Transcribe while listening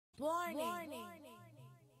Warning.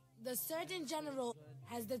 The Surgeon General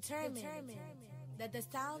has determined that the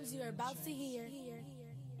sounds you are about to hear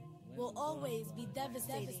will always be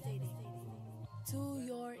devastating to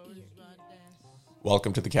your ears.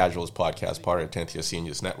 Welcome to the Casuals Podcast, part of Tenthia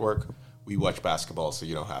Seniors Network. We watch basketball so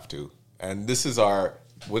you don't have to. And this is our,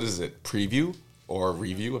 preview or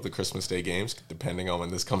review of the Christmas Day games, depending on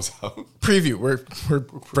when this comes out. Preview. We're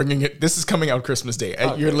bringing it. This is coming out Christmas Day.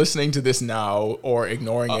 Okay. You're listening to this now or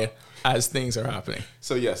ignoring it as things are happening.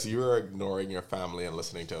 So yes, you are ignoring your family and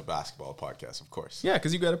listening to a basketball podcast, of course. Yeah,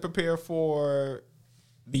 because you got to prepare for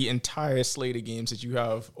the entire slate of games that you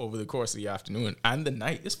have over the course of the afternoon and the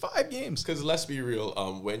night. It's 5 games. Because let's be real,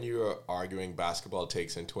 when you're arguing basketball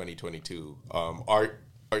takes in 2022,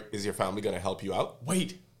 is your family going to help you out?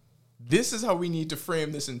 Wait. This is how we need to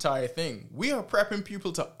frame this entire thing. We are prepping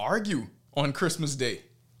people to argue on Christmas Day.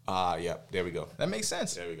 Yeah, there we go. That makes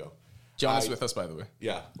sense. There we go. John is with us, by the way.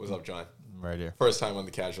 Yeah, what's up, John? I'm right here. First time on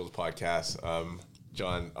the Casuals Podcast.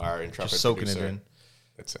 John, our intrepid Just soaking producer. it in.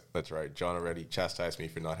 That's right. John already chastised me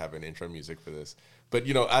for not having intro music for this. But,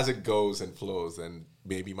 you know, as it goes and flows, then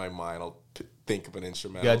maybe my mind will think of an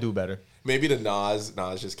instrumental. You gotta do better. Maybe the Nas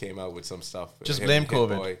just came out with some stuff. Just blame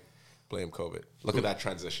COVID. Blame COVID. Look at that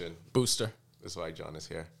transition. Booster. That's why John is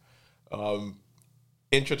here.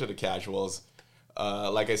 Intro to the Casuals.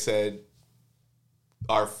 Like I said,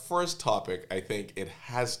 our first topic, I think it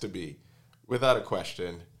has to be, without a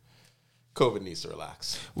question, COVID needs to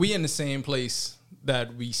relax. We in the same place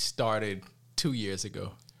that we started 2 years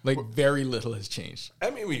ago. Like, very little has changed. I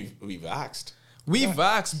mean, we vaxxed. We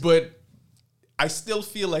vaxxed, but I still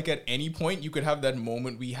feel like at any point you could have that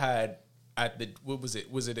moment we had at the, what was it?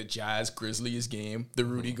 Was it a Jazz Grizzlies game? The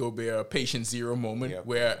Rudy Gobert patient zero moment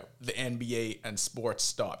where the NBA and sports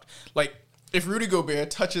stopped. Like, if Rudy Gobert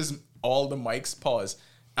touches all the mics, pause,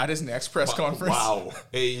 at his next press conference. Wow.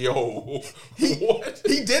 Hey, yo. What?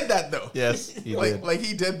 He did that, though. Yes, he did. Like,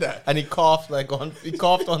 he did that. And he coughed on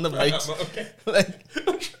the mics. Okay. Like,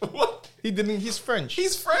 What? he didn't. He's French.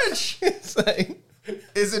 He's French. It's like,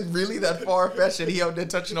 Is it really that far-fetched that he out there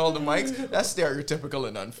touching all the mics? That's stereotypical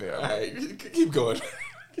and unfair. All right, keep going.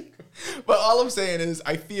 But all I'm saying is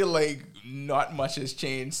I feel like not much has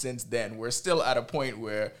changed since then. We're still at a point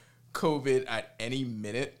where COVID at any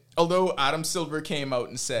minute, although Adam Silver came out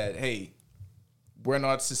and said, hey, we're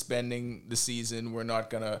not suspending the season. We're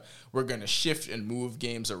gonna shift and move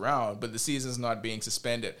games around, but the season's not being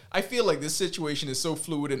suspended. I feel like this situation is so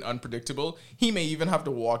fluid and unpredictable. He may even have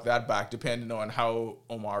to walk that back depending on how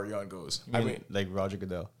Omarion goes. I mean, like Roger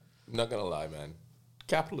Goodell. I'm not going to lie, man.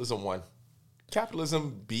 Capitalism won.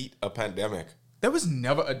 Capitalism beat a pandemic. There was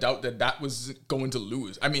never a doubt that was going to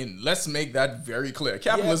lose. I mean, let's make that very clear.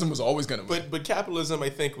 Capitalism was always going to win. But capitalism, I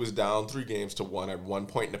think, was down 3-1 at one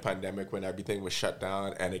point in the pandemic when everything was shut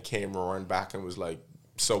down, and it came roaring back and was like,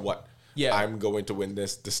 so what? Yeah. I'm going to win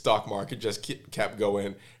this. The stock market just kept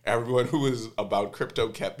going. Everyone who was about crypto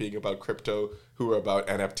kept being about crypto. Who were about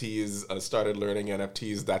NFTs started learning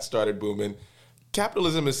NFTs. That started booming.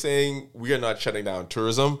 Capitalism is saying we are not shutting down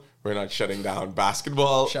tourism. We're not shutting down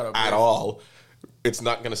basketball at all. It's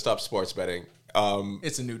not going to stop sports betting.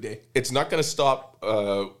 It's a new day. It's not going to stop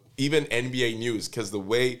even NBA news, because the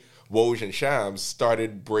way Woj and Shams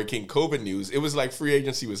started breaking COVID news, it was like free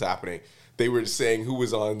agency was happening. They were saying who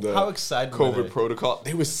was on the How excited were COVID they? protocol.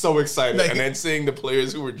 They were so excited. Like, and then seeing the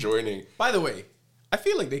players who were joining. By the way, I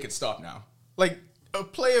feel like they could stop now. Like, a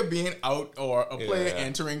player being out or a player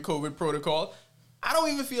entering COVID protocol, I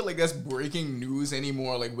don't even feel like that's breaking news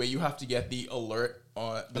anymore, like where you have to get the alert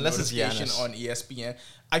on the Unless it's notification Giannis. on ESPN.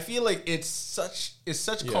 I feel like it's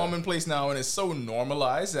such commonplace now, and it's so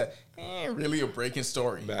normalized that really a breaking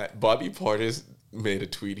story. Matt, Bobby Portis made a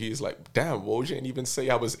tweet. He's like, damn, Woj didn't even say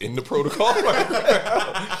I was in the protocol.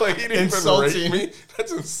 Like, he didn't even rate me.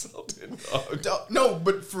 That's insulting. No,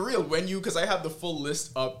 but for real, because I have the full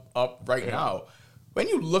list up right now. When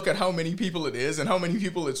you look at how many people it is and how many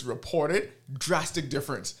people it's reported, drastic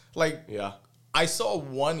difference. Like, I saw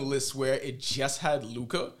one list where it just had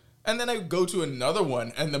Luka, and then I go to another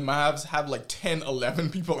one, and the Mavs have like 10, 11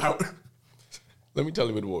 people out. Let me tell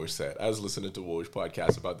you what Woj said. I was listening to Woj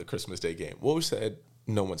podcast about the Christmas Day game. Woj said,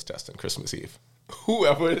 no one's testing Christmas Eve.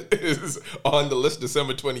 Whoever is on the list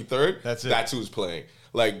December 23rd, that's who's playing.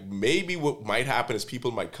 Like, maybe what might happen is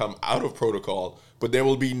people might come out of protocol, but there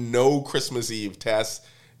will be no Christmas Eve tests.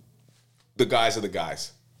 The guys are the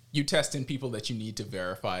guys. You testing people that you need to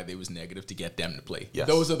verify they was negative to get them to play. Yes.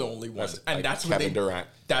 Those are the only ones. That's what Kevin Durant.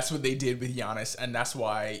 That's what they did with Giannis, and that's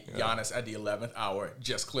why Giannis at the 11th hour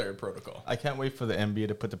just cleared protocol. I can't wait for the NBA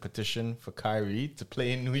to put the petition for Kyrie to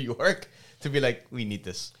play in New York to be like, we need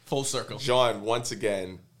this. Full circle. John, once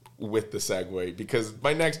again, with the segue because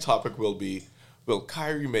my next topic will be, will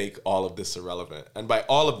Kyrie make all of this irrelevant? And by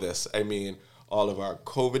all of this, I mean all of our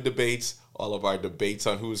COVID debates, all of our debates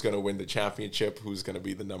on who's going to win the championship, who's going to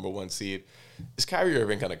be the number one seed. Is Kyrie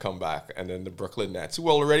Irving going to come back? And then the Brooklyn Nets, who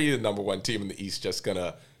are already the number one team in the East, just going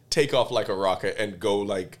to take off like a rocket and go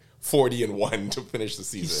like 40-1 to finish the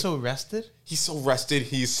season. He's so rested. He's so rested.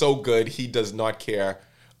 He's so good. He does not care.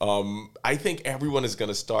 I think everyone is going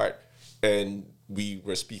to start, and we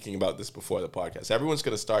were speaking about this before the podcast, everyone's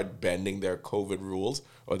going to start bending their COVID rules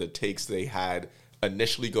or the takes they had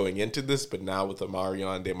initially going into this, but now with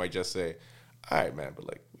Omarion, they might just say, all right, man, but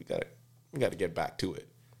like we got to get back to it.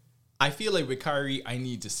 I feel like with Kyrie, I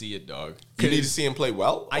need to see it, dog. You need to see him play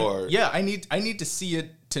well? I need to see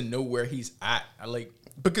it to know where he's at.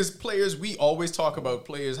 Because players, we always talk about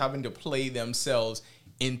players having to play themselves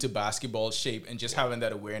into basketball shape and just having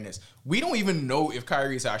that awareness. We don't even know if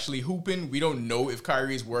Kyrie is actually hooping. We don't know if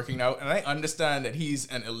Kyrie is working out. And I understand that he's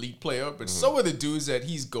an elite player, but so are the dudes that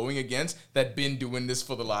he's going against that been doing this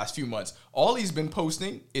for the last few months. All he's been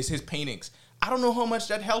posting is his paintings. I don't know how much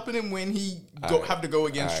that helping him when he have to go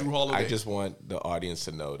against Drew Holiday. I just want the audience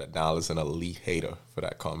to know that Nal is an elite hater for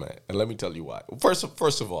that comment. And let me tell you why. First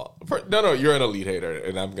of all, you're an elite hater,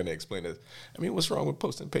 and I'm going to explain this. I mean, what's wrong with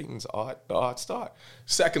posting paintings? The art start.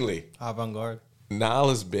 Secondly, Avant-garde. Nal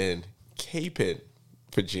has been caping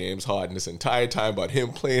for James Harden this entire time about him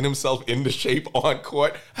playing himself into shape on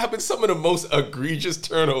court, having some of the most egregious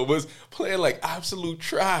turnovers, playing like absolute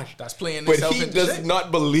trash. That's playing But himself he into does shape.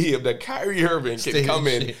 not believe that Kyrie Irving can come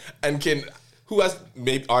in and who has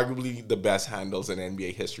maybe arguably the best handles in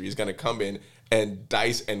NBA history, is going to come in and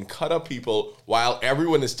dice and cut up people while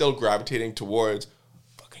everyone is still gravitating towards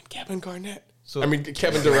fucking Kevin Garnett.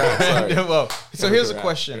 Kevin Durant. Sorry. Well, so Kevin here's Durant. a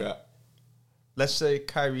question. Yeah. Let's say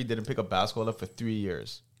Kyrie didn't pick up basketball for 3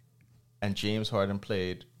 years and James Harden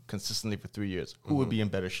played consistently for 3 years. Who would be in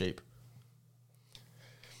better shape?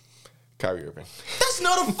 Kyrie Irving. That's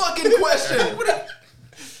not a fucking question. I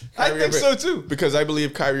Kyrie think Irving, so too. because I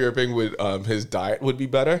believe Kyrie Irving would his diet would be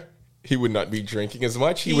better. He would not be drinking as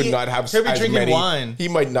much. He would not have he'll be as drinking many wine. He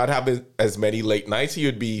might not have as many late nights. He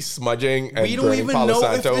would be smudging and We don't burning even Palo know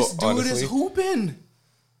Santo, if this dude honestly. is hooping.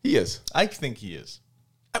 He is. I think he is.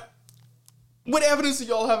 What evidence do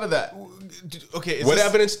y'all have of that? Okay, What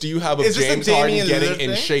evidence do you have of is this a James Harden Damian getting Lillard in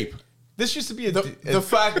thing? shape? This used to be The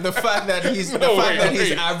fact that he's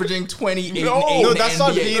wait. averaging 28 No, and 8 no, in that's the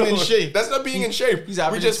not NBA. being in shape. That's not being in shape. He's We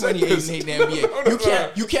averaging just said 28 this. and 8 in the NBA.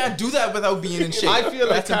 No. You can't do that without being in shape. I feel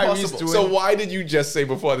like That's Kyrie's impossible. doing- So why did you just say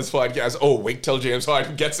before this podcast, oh, wait till James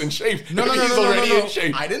Harden gets in shape? No, He's already no. in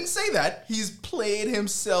shape. I didn't say that. He's played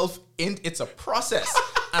himself in. It's a process,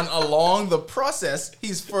 and along the process,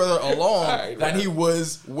 he's further along Right, than right. he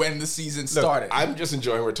was when the season started. I'm just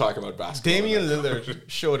enjoying we're talking about basketball. Damian Lillard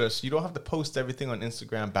showed us you don't have to post everything on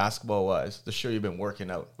Instagram basketball wise to show you've been working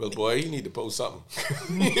out. Well, boy, you need to post something.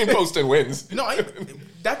 You ain't posting wins. no,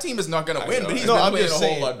 that team is not going to win, know. but he's No, been I'm playing just a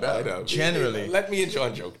whole saying, lot I better. know. Generally. Let me and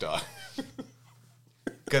John joke, dog.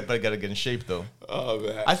 But I gotta get in shape though. Oh,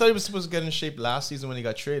 man. I thought he was supposed to get in shape last season when he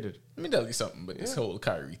got traded. Let me tell you something, but this whole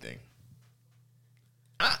Kyrie thing.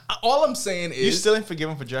 All I'm saying is You still ain't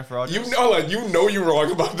forgiven for Jeff Rogers? you know you're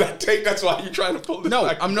wrong about that take. That's why you're trying to pull this no,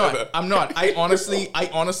 back I'm together. not. I'm not. I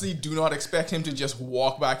honestly do not expect him to just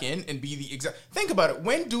walk back in and be the exact. Think about it.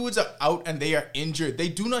 When dudes are out and they are injured, they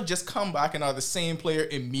do not just come back and are the same player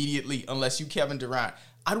immediately unless you Kevin Durant.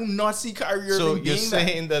 I do not see Kyrie Irving So being you're that.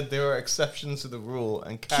 saying that there are exceptions to the rule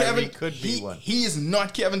and Kyrie could be one. He is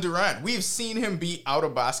not Kevin Durant. We've seen him be out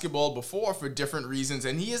of basketball before for different reasons,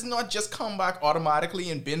 and he has not just come back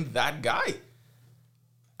automatically and been that guy.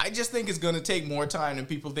 I just think it's going to take more time than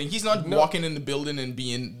people think. He's not walking in the building and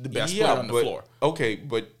being the best player on the floor. Okay,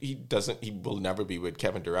 but he will never be with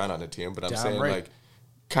Kevin Durant on the team. But I'm Damn saying, right. like,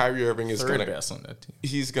 Kyrie Irving is Third going best on that team.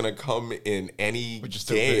 he's going to come in any Which is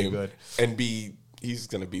still pretty game good. and he's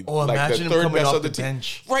going to be Oh, like the imagine him third coming best off of the the team.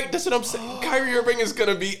 bench. Right, that's what I'm saying. Kyrie Irving is going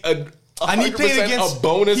to be And he played 100% against a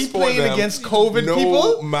bonus he for played them, against COVID no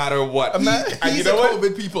people. matter what. And He's you know a what?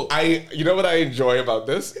 COVID people. You know what I enjoy about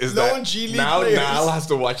this is No that one G League now players. Niall has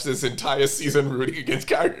to watch this entire season rooting against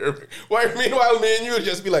Kyrie Irving. While meanwhile, me and you would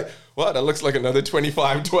just be like, "Well, that looks like another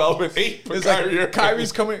 25, 12, and 8 for It's Kyrie like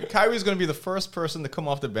Irving." Kyrie's going to be the first person to come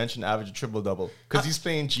off the bench and average a triple-double because he's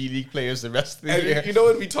playing G League players the rest of the year. And you know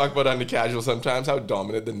what we talk about on the casual sometimes? How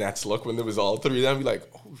dominant the Nets look when there was all three of them. Be like,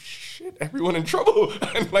 "Oh shit, everyone in trouble!"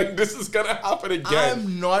 And like this is gonna happen again.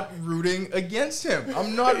 I'm not rooting against him.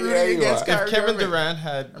 I'm not Yeah, rooting you against are. Kyrie If Kevin Irving. Durant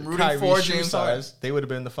had I'm rooting Kyrie's for shoe James Harden. size, they would have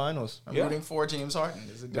been in the finals. I'm Yeah. rooting for James Harden.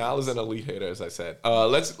 There's a Niall is an elite hater, as I said.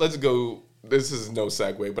 Let's go this is no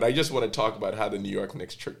segue, but I just want to talk about how the New York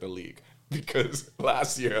Knicks tricked the league. Because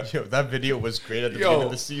last year... Yo, that video was great at the beginning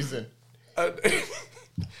of the season.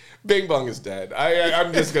 Bing Bong is dead.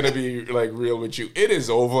 I'm just going to be, like, real with you. It is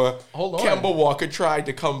over. Hold on. Kemba Walker tried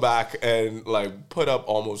to come back and, like, put up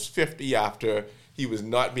almost 50 after he was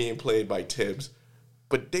not being played by Tibbs.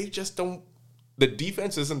 But they just don't... The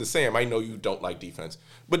defense isn't the same. I know you don't like defense.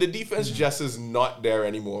 But the defense just is not there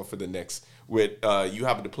anymore for the Knicks. With you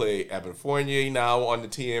having to play Evan Fournier now on the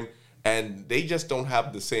team. And they just don't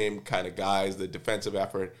have the same kind of guys. The defensive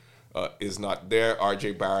effort is not there.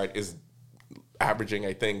 RJ Barrett is averaging,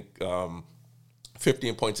 I think,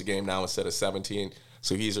 15 points a game now instead of 17.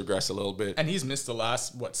 So he's regressed a little bit. And he's missed the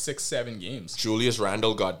last, 6-7 games. Julius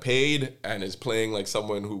Randle got paid and is playing like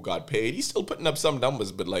someone who got paid. He's still putting up some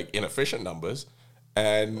numbers, but like inefficient numbers.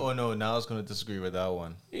 And oh no, now I was going to disagree with that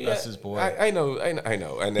one. Yeah, that's his boy. I know. And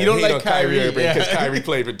then you don't like Kyrie because Kyrie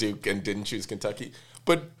played with Duke and didn't choose Kentucky.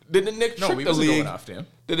 But did the Knicks trick the league?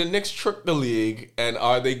 Did the Knicks trick the league? And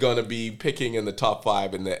are they going to be picking in the top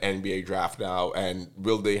 5 in the NBA draft now? And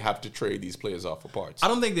will they have to trade these players off for parts? I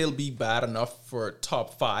don't think they'll be bad enough for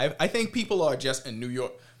top 5. I think people are just in New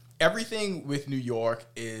York. Everything with New York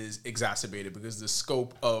is exacerbated because the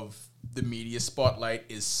scope of the media spotlight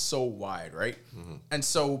is so wide, right? Mm-hmm. And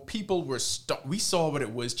so people were we saw what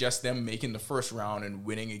it was just them making the first round and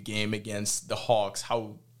winning a game against the Hawks,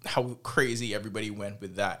 how crazy everybody went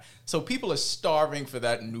with that. So people are starving for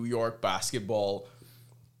that New York basketball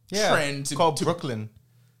trend. It's called Brooklyn.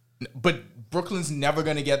 But Brooklyn's never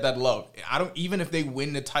going to get that love. Even if they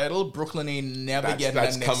win the title, Brooklyn ain't never getting that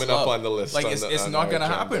next love. That's coming up on the list. Like it's not going to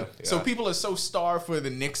happen. Yeah. So people are so starved for the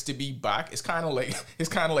Knicks to be back. It's kind of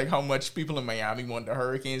like how much people in Miami want the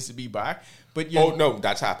Hurricanes to be back. But no,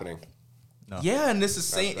 that's happening. No. Yeah, and this is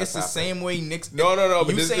same. It's the same way Knicks. No.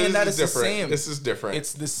 But you saying that it's the same. This is different.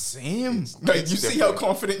 It's the same. Like you see how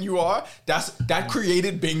confident you are. That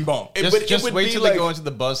created Bing Bong. Just wait till they go into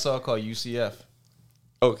the buzzsaw called UCF.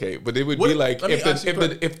 Okay, but it would be like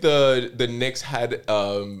if the Knicks had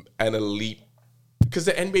an elite, because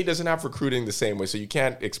the NBA doesn't have recruiting the same way, so you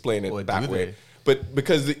can't explain it that way. But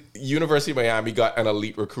because the University of Miami got an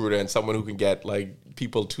elite recruiter and someone who can get like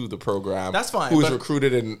people to the program, that's fine. Who's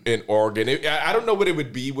recruited in Oregon? I don't know what it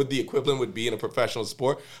would be, what the equivalent would be in a professional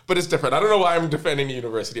sport, but it's different. I don't know why I'm defending the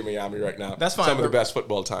University of Miami right now. That's fine. Some of the best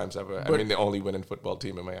football times ever. I mean, the only winning football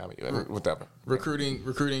team in Miami. Whatever.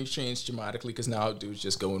 Recruiting changed dramatically because now dudes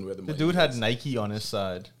just going where the money. The dude had Nike on his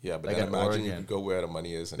side. Yeah, but then imagine you could go where the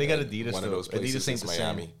money is. And they got Adidas. One of those places is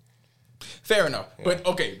Miami. Fair enough. Yeah.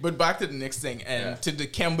 But back to the Knicks thing and to the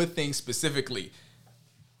Kemba thing specifically.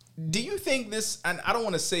 Do you think this, and I don't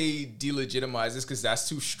want to say delegitimize this because that's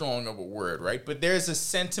too strong of a word, right? But there's a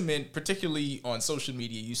sentiment, particularly on social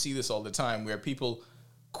media, you see this all the time, where people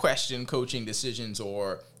question coaching decisions,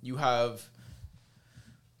 or you have,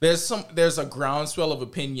 there's a groundswell of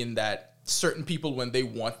opinion that certain people, when they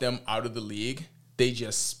want them out of the league, they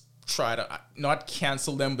just try to not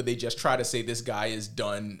cancel them, but they just try to say this guy is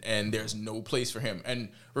done and there's no place for him. And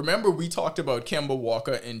remember, we talked about Kemba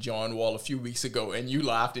Walker and John Wall a few weeks ago, and you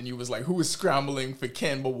laughed and you was like, who is scrambling for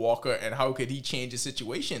Kemba Walker and how could he change the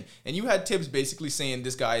situation? And you had Tibbs basically saying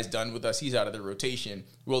this guy is done with us, he's out of the rotation.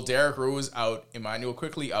 Well, Derrick Rose out, Emmanuel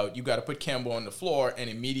quickly out, you got to put Kemba on the floor, and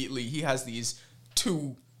immediately he has these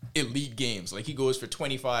 2 elite games. Like he goes for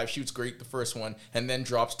 25, shoots great the first one, and then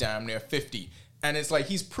drops damn near 50. And it's like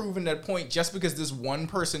he's proven that point. Just because this one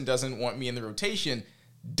person doesn't want me in the rotation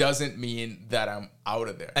doesn't mean that I'm out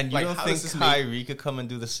of there. And you don't think Kyrie could come and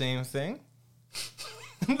do the same thing?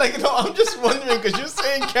 I'm just wondering, because you're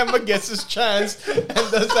saying Kemba gets his chance and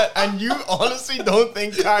does that, and you honestly don't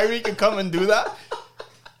think Kyrie can come and do that?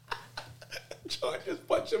 John just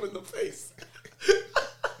punched him in the face.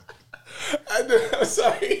 I'm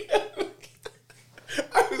sorry.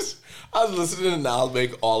 I was listening to Niall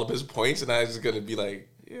make all of his points, and I was just gonna be like,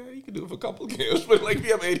 "Yeah, you can do it for a couple of games." But like, we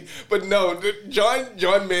have 80. But no,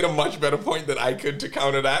 John made a much better point than I could to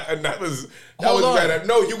counter that, and that was better.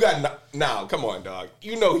 No, you got now. Come on, dog.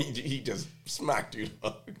 You know he just smacked you,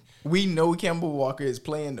 dog. We know Kemba Walker is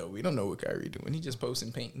playing though. We don't know what Kyrie doing. He just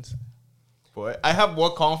posting paintings. Boy, I have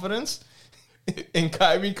more confidence in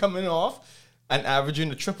Kyrie coming off and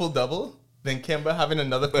averaging a triple-double than Kemba having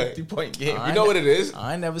another 50-point game. You know what it is?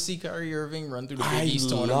 I never see Kyrie Irving run through the Big East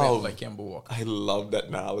tournament like Kemba Walker. I love that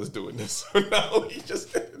Niall is doing this. So now he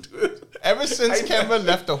just do it. Ever since Kemba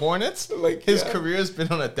left the Hornets, his career has been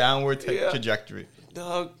on a downward trajectory.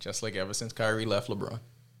 Dog. Just like ever since Kyrie left LeBron.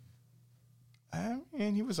 I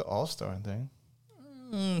mean, he was an all-star thing.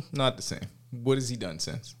 Not the same. What has he done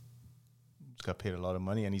since? got paid a lot of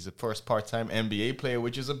money, and he's the first part-time NBA player,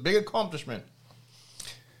 which is a big accomplishment.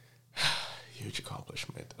 Huge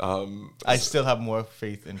accomplishment. I still have more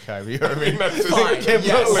faith in Kyrie Irving. Fine.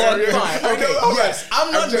 Yes.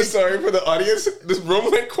 I'm just sorry for the audience. This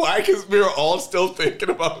room went quiet because we were all still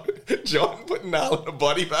thinking about John putting Al in a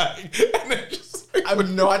body bag, and then just.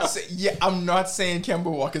 I'm not saying Kemba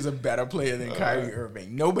Walker's a better player than Kyrie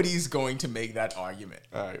Irving. Nobody's going to make that argument.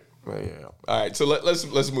 All right. Yeah. All right. So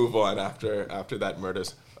let's move on after that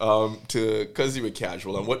murders to Cuz You Were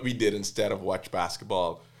Casual and what we did instead of watch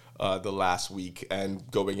basketball the last week and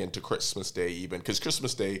going into Christmas Day even, because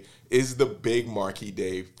Christmas Day is the big marquee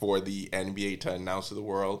day for the NBA to announce to the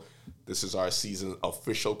world this is our season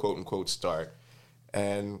official quote unquote start.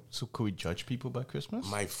 And So could we judge people by Christmas?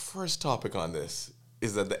 my first topic on this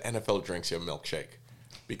is that the NFL drinks your milkshake,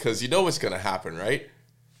 because you know what's going to happen, right?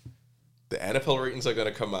 The NFL ratings are going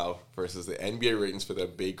to come out versus the NBA ratings for their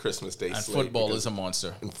big Christmas Day And slate. football because is a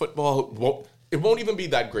monster. in football, it won't even be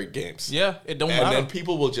that great games. Yeah, it don't And matter. then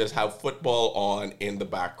people will just have football on in the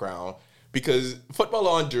background, because football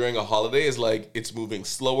on during a holiday is like, it's moving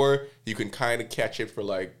slower. You can kind of catch it for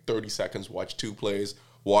like 30 seconds, watch 2 plays,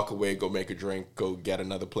 walk away, go make a drink, go get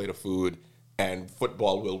another plate of food, and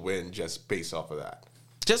football will win just based off of that.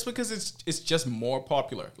 Just because it's just more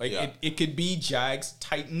popular. Like Yeah. it could be Jags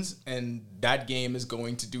Titans, and that game is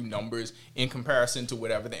going to do numbers in comparison to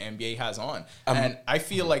whatever the NBA has on. And I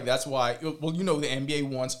feel like that's why. Well, you know, the NBA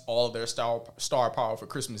wants all of their star power for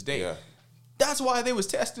Christmas Day. Yeah. That's why they was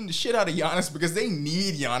testing the shit out of Giannis, because they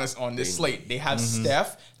need Giannis on this slate. They have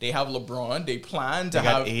Steph, they have LeBron, they plan to They got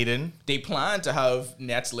have Aiden. They plan to have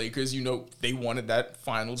Nets Lakers. You know, they wanted that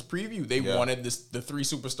finals preview. They wanted the 3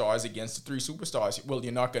 superstars against the 3 superstars. Well,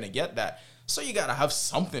 you're not going to get that. So you got to have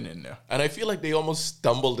something in there. And I feel like they almost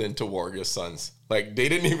stumbled into Warriors Suns. Like, they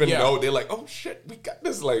didn't even Yeah. know. They're like, oh shit, we got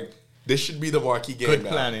this. Like, this should be the marquee game Good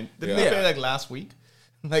now. planning. Didn't Yeah. they play like last week?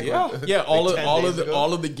 Like Yeah, like all 10 days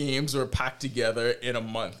ago? of the games were packed together in a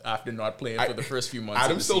month after not playing for the first few months.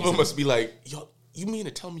 Adam of the Silver season. must be like, yo, you mean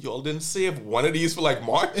to tell me y'all didn't save one of these for like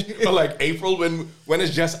March or like April when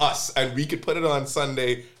it's just us and we could put it on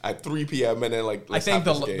Sunday at 3 p.m. and then like I let's think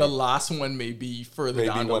have this game. the last one may be further Maybe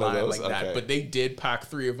down the one of line those? like that, Okay. but they did pack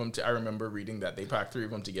 3 of them. I remember reading that they packed 3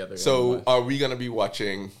 of them together. in a So month. are we gonna be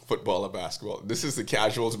watching football or basketball? This is the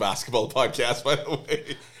Casuals basketball podcast, by the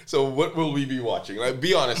way. So what will we be watching? Like,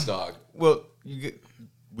 be honest, dog. Well,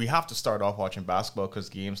 we have to start off watching basketball because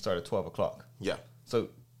games start at 12 o'clock. Yeah. So,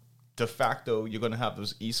 de facto, you're going to have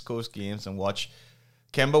those East Coast games and watch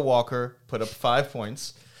Kemba Walker put up 5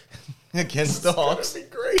 points against the Hawks. That'd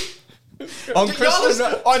be great. On Christmas,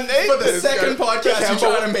 on for the Nathan. second podcast, you're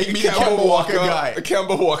trying to make me the Kemba Walker guy.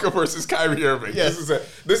 Kemba Walker versus Kyrie Irving. Yes.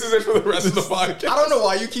 This is it for the rest of the podcast. I don't know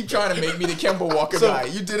why you keep trying to make me the Kemba Walker guy.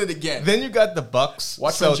 You did it again. Then you got the Bucks.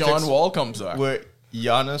 Watch when Celtics, John Wall comes up. where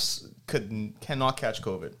Giannis cannot catch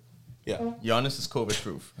COVID. Yeah. Giannis is COVID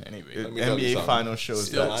proof. Anyway, Let me tell you NBA something. Finals shows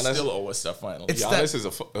still, that. still owe us stuff finals. It's Giannis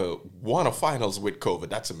is won a finals with COVID.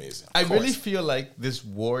 That's amazing. I Of course. really feel like this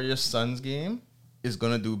Warriors Suns game is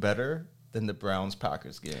gonna do better than the Browns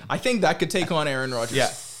Packers game. I think that could take on Aaron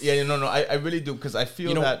Rodgers. Yeah, no, I really do, because I feel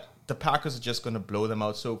You know- that the Packers are just gonna blow them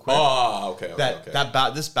out so quick. Okay.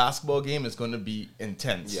 This basketball game is gonna be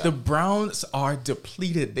intense. Yeah. The Browns are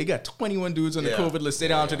depleted. They got 21 dudes on the Yeah. COVID list. They're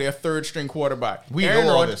down to their 3rd string quarterback. We know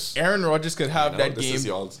all Rod- this. Aaron Rodgers could have that this game. is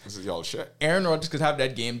y'all shit. Aaron Rodgers could have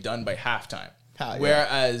that game done by halftime. Yeah.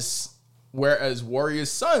 Whereas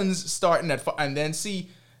Warriors Suns starting at and then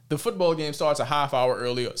see the football game starts a half hour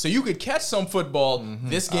earlier, so you could catch some football.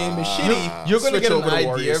 This game is shitty. You're gonna Switch get an over to idea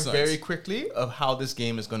Warriors Suns. very quickly of how this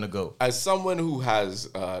game is gonna go. As someone who has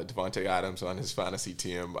Devontae Adams on his fantasy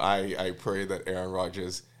team, I pray that Aaron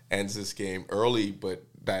Rodgers ends this game early, but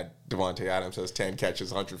that Devontae Adams has 10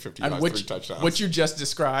 catches, 150 And yards, 3 touchdowns. what you just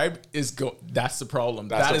described is that's the problem.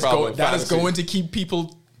 That's That the is problem going with that is fantasy. going to keep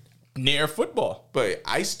people near football. But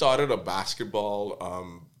I started a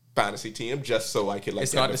basketball fantasy team just so I could like.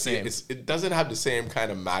 It's get not to the see- same. It doesn't have the same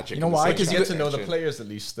kind of magic. You know and the why? same 'Cause kind you of Get to know the connection. players at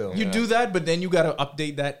least still. You do that, but then you got to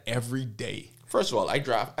update that every day. First of all,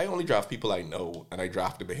 I only draft people I know, and I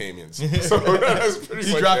draft the Bahamians. So that's pretty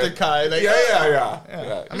You much drafted it. Kai. Like,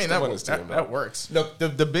 Yeah. I mean, that works. Look,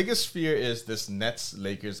 the biggest fear is this Nets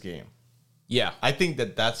Lakers game. Yeah, I think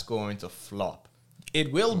that's going to flop. it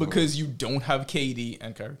will, because you don't have KD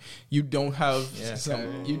and Kyrie. You don't have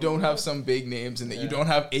you don't have some big names in there. You don't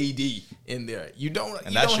have AD in there. You don't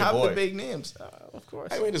that's your have boy. the big names. Of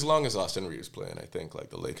course. I mean, as long as Austin Reeves playing, I think like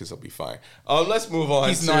the Lakers will be fine. Let's move on.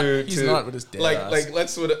 He's to, not with his dead ass.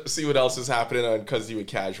 let's see what else is happening on Cuz You Were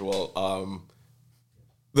Casual.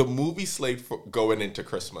 The movie slate for going into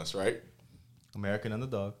Christmas, right? American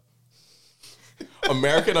Underdog.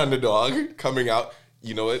 American Underdog coming out.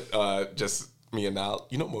 You know what? Just me and Al.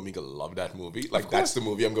 You know, Momika loved that movie. Like that's the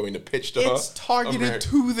movie I'm going to pitch to her. It's targeted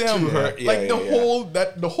to them. To her. Yeah, like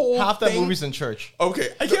the whole half that thing, movie's in church. Okay,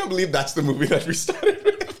 I can't believe that's the movie that we started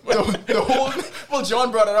with. the whole. Well,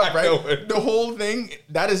 John brought it up, I know right? it. The whole thing.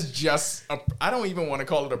 That is just. I don't even want to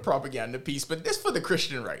call it a propaganda piece, but it's for the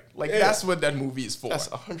Christian right. Like that's what that movie is for. That's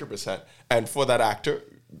 100%. And for that actor,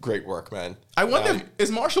 great work, man. I wonder,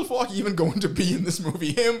 is Marshall Faulk even going to be in this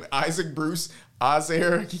movie? Him, Isaac Bruce,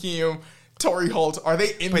 Azair Hakim, Torrey Holt, are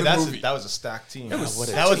they in the movie? That was a stacked team. That was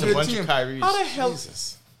a bunch team. of Kyries. How the hell?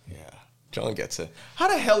 Jesus. Yeah. John gets it. How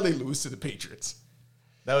the hell they lose to the Patriots?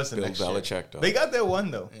 That was the Bill next year. Belichick, though. They got their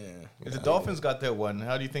one, though. Yeah. If the Dolphins got their one,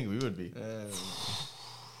 how do you think we would be?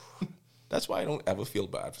 That's why I don't ever feel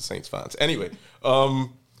bad for Saints fans. Anyway,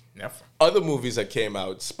 Never. other movies that came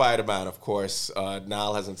out, Spider-Man, of course.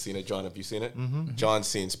 Niall hasn't seen it. John, have you seen it? Mm-hmm. John's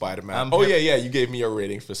seen Spider-Man. Yeah. You gave me your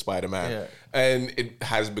rating for Spider-Man. Yeah. And it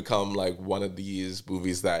has become like one of these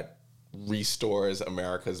movies that restores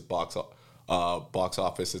America's box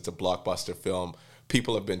office. It's a blockbuster film.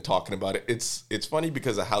 People have been talking about it. It's funny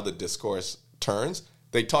because of how the discourse turns.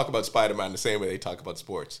 They talk about Spider-Man the same way they talk about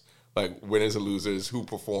sports. Like winners and losers, who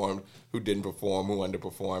performed, who didn't perform, who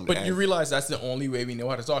underperformed. But you realize that's the only way we know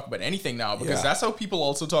how to talk about anything now, because that's how people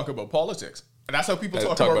also talk about politics. And that's how people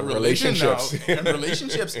talk about relationships. And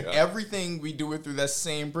relationships, everything we do it through that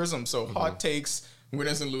same prism. So hot takes,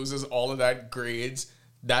 winners and losers, all of that, grades.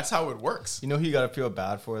 That's how it works. You know who you got to feel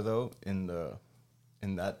bad for, though, in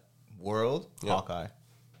that world? Yeah. Hawkeye.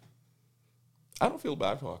 I don't feel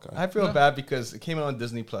bad for Hawkeye. I feel bad because it came out on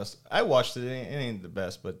Disney Plus. I watched it. It ain't the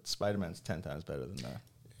best, but Spider-Man's 10 times better than that.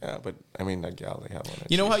 Yeah, but I mean, that gal they have on it.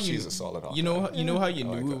 You know how she's a solid Hawkeye. You know how you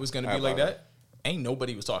knew like it was going to that. be like that? Ain't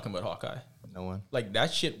nobody was talking about Hawkeye. No one. Like,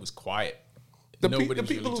 that shit was quiet. The Nobody was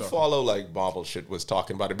people really who talking. follow like Marvel shit was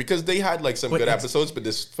talking about it because they had like some good episodes, but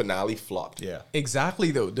this finale flopped. Yeah. Exactly,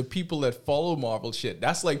 though. The people that follow Marvel shit,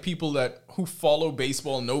 that's like people who follow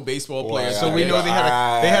baseball, know baseball players. So we know they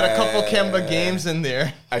had a couple Kemba games in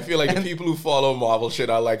there. I feel like the people who follow Marvel shit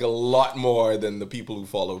are like a lot more than the people who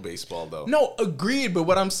follow baseball, though. No, agreed. But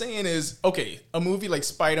what I'm saying is, okay, a movie like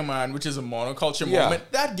Spider-Man, which is a monoculture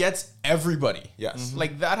moment, that gets everybody. Yes.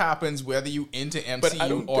 Like, that happens whether you into But I MCU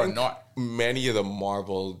don't or think not. many of the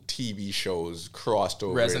Marvel TV shows crossed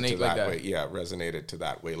over Resonate into like that that. way. Yeah, resonated to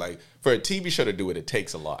that way. Like for a TV show to do it, it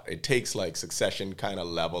takes a lot. It takes like Succession kind of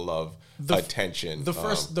level of attention. The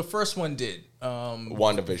first one did.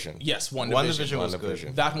 WandaVision. Yes, WandaVision was good.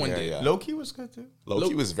 WandaVision. That one Yeah, did. yeah. Loki was good, too.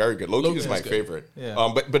 Loki was very good. Loki was my was good. favorite.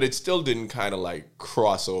 Yeah. But it still didn't kind of like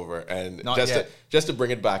cross over. And Not just yet. to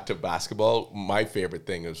bring it back to basketball, my favorite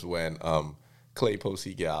thing is when Clay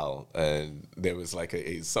Posey gal and there was like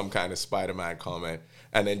some kind of Spider-Man comment,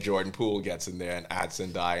 and then Jordan Poole gets in there and adds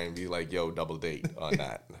Zendaya and be like, "Yo, double date on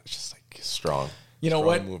that." It's just like strong. You know Strong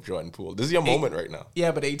what? Move Jordan Poole. This is your moment right now.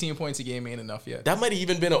 Yeah, but 18 points a game ain't enough yet. That might have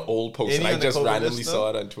even been an old post. Ain't And he I on the just COVID randomly list,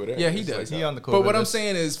 saw though? it on Twitter. Yeah, he It's does. like, He on the But COVID what I'm list.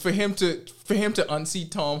 saying is, for him to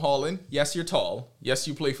unseat Tom Holland, yes, you're tall. Yes,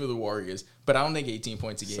 you play for the Warriors. But I don't think 18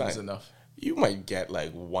 points a game is Son, enough. You might get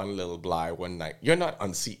like one little blind one night. You're not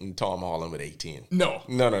unseating Tom Holland with 18. No.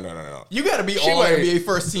 No. You got to be She all might- NBA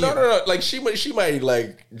first team. No. Like she might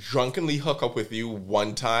like drunkenly hook up with you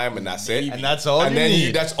one time and that's it. And that's all And you then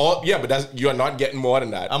need. that's all. Yeah, but you're not getting more than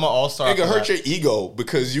that. I'm an all-star. It could for hurt that. your ego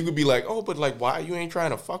because you could be like, oh, but like, why you ain't trying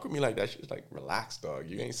to fuck with me like that? She's like, relax, dog.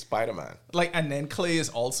 You ain't Spider-Man. Like, and then Clay is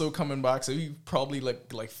also coming back, so he probably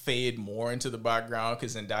like fade more into the background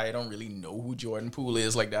because Zendaya don't really know who Jordan Poole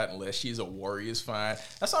is like that unless she's a Warriors fan.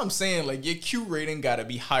 That's what I'm saying. Like, your Q rating got to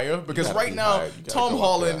be higher because gotta right be now higher. You gotta Tom go up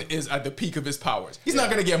Holland there. is at the peak of his powers. He's not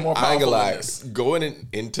gonna get more I ain't powerful gonna than lie. this. Going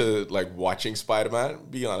into like watching Spider-Man,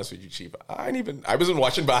 be honest with you, Chief. I wasn't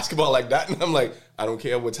watching basketball like that, and I'm like, I don't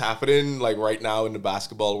care what's happening like right now in the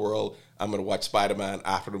basketball world. I'm gonna watch Spider-Man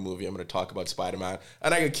after the movie. I'm gonna talk about Spider-Man,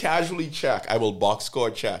 and I can casually check. I will box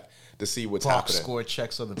score check to see what's Box happening. score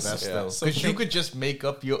checks are the best, Yeah. though. So Because you think- could just make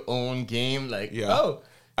up your own game. Like, Yeah. oh.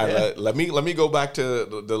 And yeah. let me go back to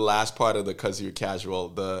the last part of the "cause you're casual."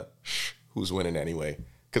 The who's winning anyway?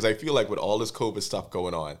 Because I feel like with all this COVID stuff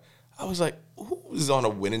going on, I was like, who is on a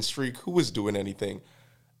winning streak? Who is doing anything?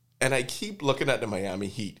 And I keep looking at the Miami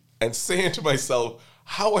Heat and saying to myself,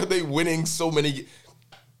 how are they winning so many?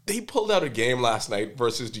 They pulled out a game last night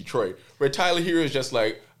versus Detroit where Tyler Hero is just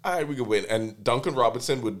like, all right, we could win. And Duncan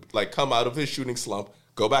Robinson would like come out of his shooting slump,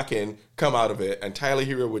 go back in, come out of it, and Tyler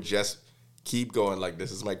Hero would just keep going like,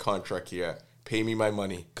 this is my contract here. Pay me my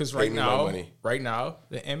money. Because right now,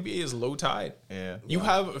 the NBA is low tide. Yeah. You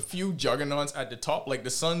have a few juggernauts at the top, like the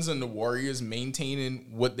Suns and the Warriors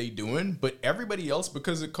maintaining what they doing, but everybody else,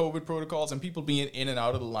 because of COVID protocols and people being in and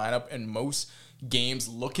out of the lineup and most games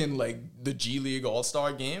looking like the G League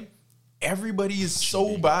All-Star game, everybody is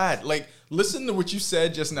so bad. Like, listen to what you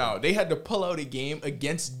said just now. They had to pull out a game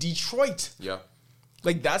against Detroit. Yeah.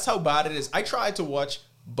 Like, that's how bad it is. I tried to watch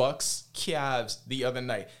Bucks Cavs the other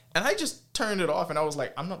night, and I just turned it off, and I was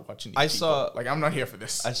like, I'm not watching these people. I'm not here for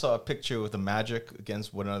this. I saw a picture with the Magic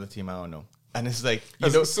against one other team I don't know. And it's like,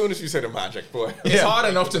 as soon as you say the Magic, boy. It's hard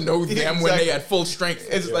enough to know them when they had full strength.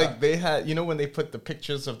 It's like they had, when they put the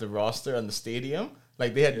pictures of the roster on the stadium,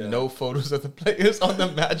 like they had no photos of the players on the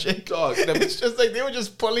Magic. Dog, it's just like they were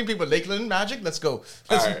just pulling people. Lakeland Magic, let's go.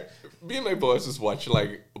 All right. Me and my boys was watching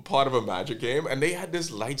like part of a Magic game, and they had this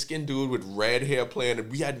light-skinned dude with red hair playing,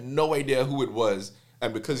 and we had no idea who it was.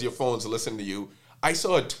 And because your phones listen to you, I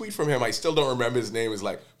saw a tweet from him. I still don't remember his name. It's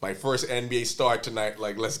like, my first NBA start tonight.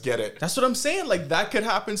 Like, let's get it. That's what I'm saying. Like, that could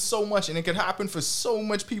happen so much, and it could happen for so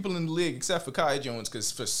much people in the league, except for Kai Jones,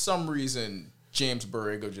 because for some reason, James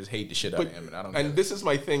Borrego just hate the shit out of him, and I don't. And this is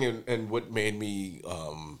my thing, and what made me,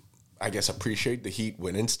 I guess, appreciate the Heat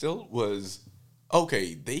winning still was,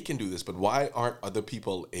 okay, they can do this, but why aren't other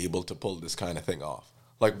people able to pull this kind of thing off?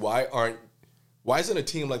 Like, why isn't a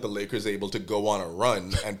team like the Lakers able to go on a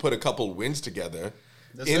run and put a couple wins together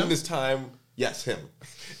this time? Yes, him.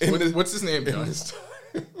 What's his name, John? In this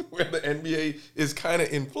time where the NBA is kind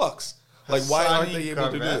of in flux. Like, why aren't they able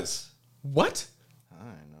to do this? What? I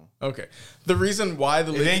don't know. Okay. The reason why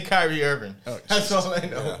the It ain't Kyrie Irving. That's all I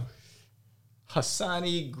know. Yeah.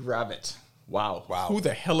 Hassani Gravett. Wow. Wow. Who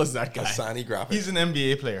the hell is that guy? Hassani Gravett. He's an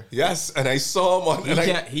NBA player. Yes, and I saw him on.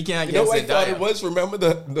 He can't You know what I thought it was? Remember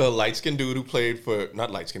the light-skinned dude who played for,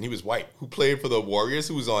 not light-skinned, he was white, who played for the Warriors,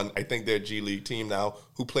 who was on, I think, their G League team now,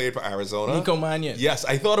 who played for Arizona? Nico Mannion. Yes,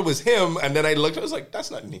 I thought it was him, and then I looked, I was like,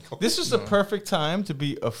 that's not Nico. This was the perfect time to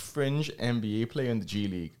be a fringe NBA player in the G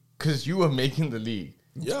League because you were making the league.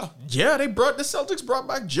 Yeah. Yeah, the Celtics brought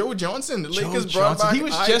back Joe Johnson. The Lakers brought back He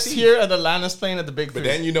was just here at Atlanta's playing at the Big Three. But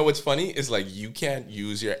then you know what's funny? Is like you can't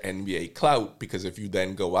use your NBA clout because if you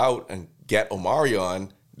then go out and get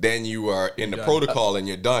Omarion, then you are in the protocol and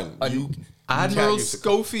you're done. Admiral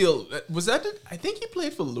Schofield. Was that it? I think he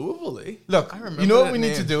played for Louisville, eh? Look, I remember you know what that we name.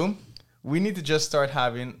 need to do? We need to just start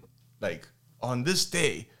having, like, on this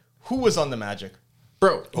day, who was on the Magic?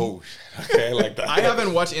 Bro. Oh, okay, I like that. I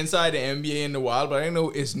haven't watched Inside the NBA in a while, but I know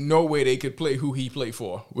it's no way they could play who he played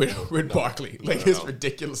for with Barkley. Like, it's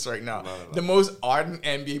ridiculous right now. The most ardent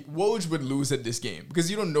NBA, Woj would lose at this game because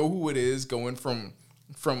you don't know who it is going from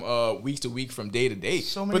week to week, from day to day.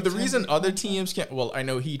 But the reason other teams can't, well, I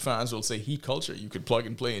know Heat fans will say Heat culture, you could plug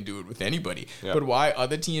and play and do it with anybody. Yeah. But why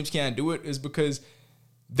other teams can't do it is because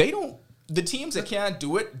they don't. The teams that can't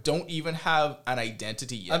do it don't even have an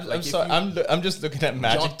identity yet. I'm sorry. I'm just looking at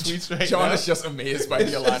Magic tweets right now. John is just amazed by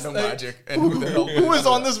the Orlando Magic and who the hell who is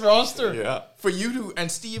on this roster. Yeah. For you to, and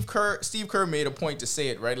Steve Kerr made a point to say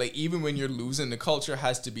it, right? Like, even when you're losing, the culture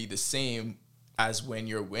has to be the same as when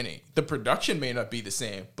you're winning. The production may not be the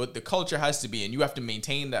same, but the culture has to be, and you have to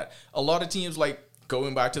maintain that. A lot of teams, like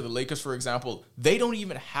going back to the Lakers, for example, they don't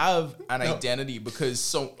even have an identity because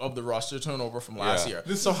so of the roster turnover from last year.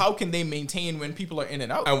 So how can they maintain when people are in and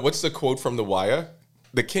out? And what's the quote from The Wire?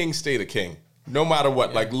 The king stay the king, no matter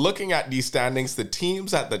what. Yeah. Like, looking at these standings, the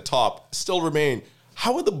teams at the top still remain.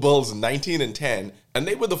 How are the Bulls 19-10, and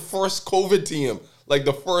they were the first COVID team? Like,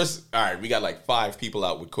 the first, all right, we got like 5 people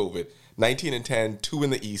out with COVID. 19-10, 2 in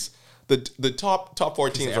the East. The top 4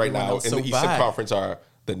 teams right now in the Eastern Conference are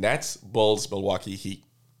the Nets, Bulls, Milwaukee Heat.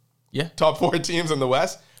 Yeah. Top 4 teams in the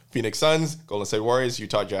West: Phoenix Suns, Golden State Warriors,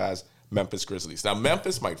 Utah Jazz, Memphis Grizzlies. Now,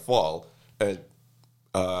 Memphis might fall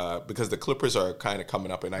because the Clippers are kind of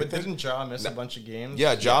coming up. And but didn't Ja miss a bunch of games?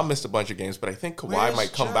 Yeah, Ja missed a bunch of games, but I think Kawhi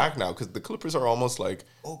might come back now because the Clippers are almost like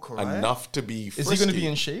enough to be frisky. Is he going to be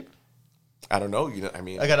in shape? I don't know.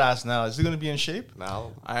 I got to ask now. Is he going to be in shape?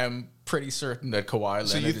 Now, I'm pretty certain that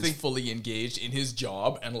Kawhi Leonard is fully engaged in his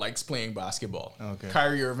job and likes playing basketball. Okay.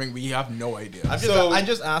 Kyrie Irving, we have no idea. I'm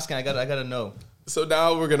just asking. I got to know. So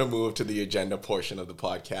now we're going to move to the agenda portion of the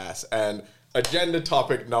podcast. And agenda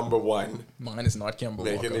topic number 1. Mine is not Kemba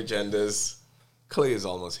Walker. Making agendas. Clay is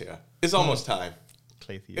almost here. It's almost time.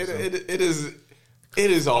 Clay theism.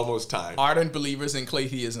 It is almost time. Ardent believers in Clay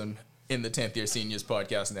theism in the 10th Year Seniors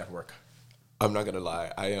Podcast Network. I'm not going to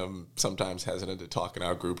lie. I am sometimes hesitant to talk in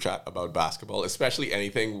our group chat about basketball, especially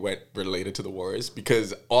anything related to the Warriors,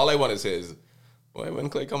 because all I want to say is, boy, when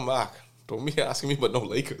Clay come back, Don't be asking me about no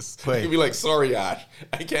Lakers. Wait. You'd be like, sorry, Ash.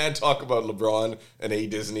 I can't talk about LeBron and A.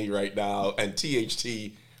 Disney right now and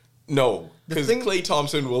THT. No, because Klay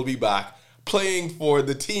Thompson will be back playing for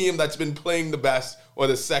the team that's been playing the best or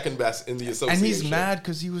the second best in the association. And he's mad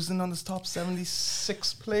because he was in on the top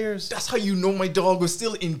 76 players. That's how you know my dog was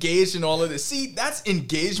still engaged in all of this. See, that's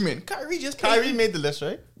engagement. Kyrie made the list,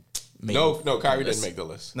 right? No, Kyrie didn't make the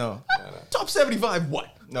list. No. Top 75, what?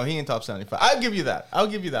 No, he ain't top 75. I'll give you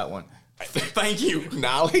that one. Thank you.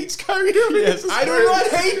 Now hates Kyrie Irving. Yes. I do not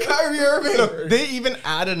hate Kyrie Irving. Look, they even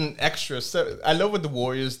added an extra. I love what the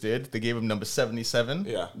Warriors did. They gave him number 77.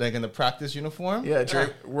 Yeah. Like in the practice uniform. Yeah,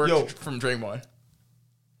 worked from Draymond.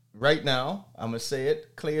 Right now, I'm going to say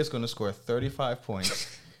it. Klay is going to score 35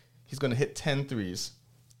 points. He's going to hit 10 threes.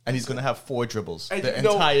 And he's going to have 4 dribbles the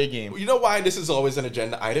entire game. You know why this is always an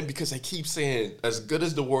agenda item? Because I keep saying, as good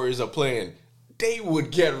as the Warriors are playing, they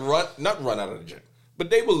would get not run out of the gym. But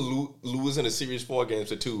they will lose in a series 4 games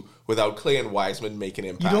to 2 without Klay and Wiseman making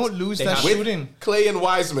impacts. You don't lose that shooting. Klay and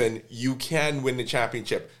Wiseman, you can win the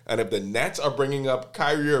championship. And if the Nets are bringing up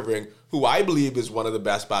Kyrie Irving, who I believe is one of the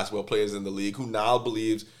best basketball players in the league, who now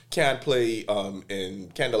believes can't play in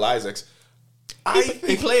Kendall Isaacs,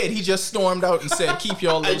 He played. He just stormed out and said, keep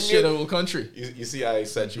y'all little shit out of the country. You see I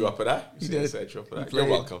set you up for that? I set you up for that. You're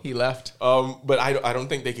welcome. He left. But I don't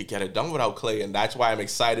think they could get it done without Klay, and that's why I'm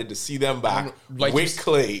excited to see them back with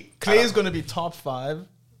Klay. Klay is going to be top 5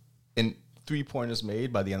 in 3-pointers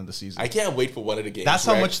made by the end of the season. I can't wait for one of the games. That's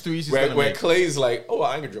how much threes he's going to make. Where Klay's like, oh,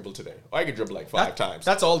 I can dribble today. Or I can dribble like 5 times.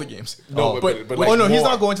 That's all the games. No, but he's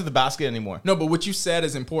not going to the basket anymore. No, but what you said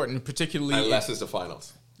is important, particularly unless it's the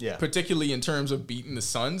finals. Yeah. Particularly in terms of beating the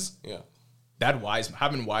Suns. Yeah.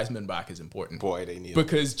 Having Wiseman back is important. Boy, they need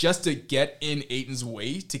because just to get in Ayton's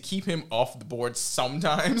way, to keep him off the board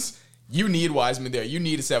sometimes, you need Wiseman there. You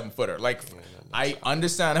need a 7-footer. I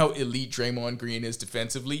understand how elite Draymond Green is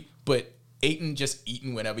defensively, but Ayton just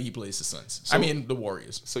eating whenever he plays the Suns. The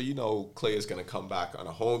Warriors. So Klay is going to come back on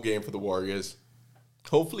a home game for the Warriors.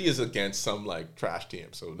 Hopefully is against some trash team,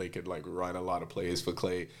 so they could run a lot of plays for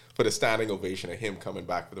Klay for the standing ovation of him coming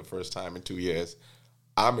back for the first time in 2 years.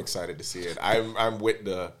 I'm excited to see it. I'm with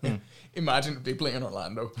the. Imagine if they play in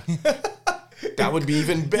Orlando. That would be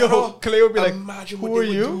even better. Klay would be like, imagine who are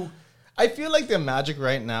you? I feel like the Magic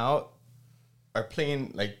right now are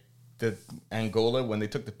playing the Angola when they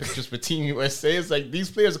took the pictures for Team USA. It's like, these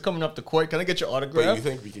players are coming up the court. Can I get your autograph? But you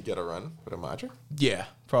think we could get a run with the Magic? Yeah,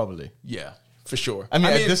 probably. Yeah. For sure. I mean,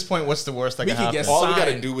 at this point, what's the worst that can happen? All we got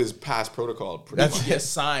to do is pass protocol. We get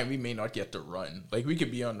signed. We may not get to run. We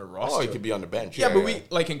could be on the roster. Oh, you could be on the bench. Yeah, but we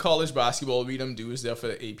in college basketball, we them dudes there for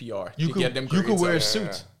the APR. You could wear a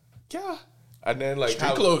suit. Yeah. And then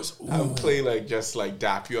street clothes. How Klay just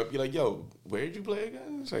dap you up. You're like, yo, where did you play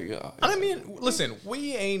again? It's like, listen,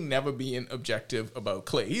 we ain't never being objective about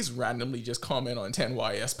Klay. He's randomly just comment on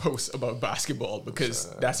 10YS posts about basketball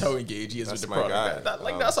because that's how engaged he is with the product.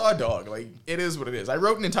 That's our dog. It is what it is. I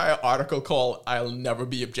wrote an entire article called "I'll Never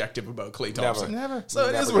Be Objective About Klay Thompson." Never. So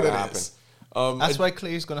it is what it is. That's why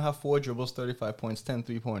Klay is going to have 4 dribbles, 35 points, 10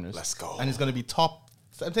 3-pointers. Let's go. And he's going to be top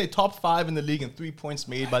 5 in the league in 3 points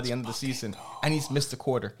made by the end of the season. And he's missed a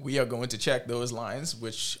quarter. We are going to check those lines,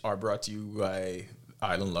 which are brought to you by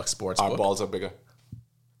Island Lux Sportsbook. Our balls are bigger.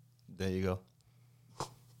 There you go.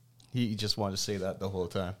 He just wanted to say that the whole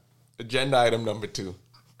time. Agenda item number 2.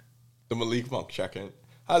 The Malik Monk check-in.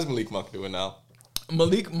 How's Malik Monk doing now?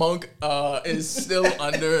 Malik Monk is still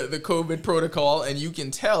under the COVID protocol, and you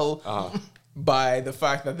can tell by the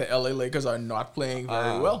fact that the LA Lakers are not playing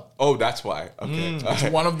very well. Oh, that's why. Okay. It's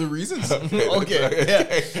one of the reasons. Okay. Yeah.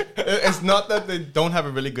 It's not that they don't have a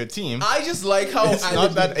really good team. I just like how... It's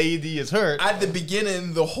not that AD is hurt. At the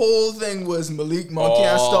beginning, the whole thing was Malik Monk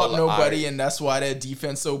can't stop nobody, and that's why their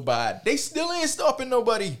defense so bad. They still ain't stopping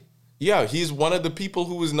nobody. Yeah, he's one of the people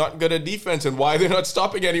who is not good at defense and why they're not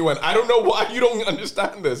stopping anyone. I don't know why you don't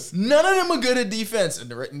understand this. None of them are good at defense. And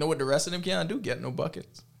you know what the rest of them can't do? Get no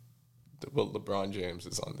buckets. Well, LeBron James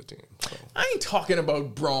is on the team. So. I ain't talking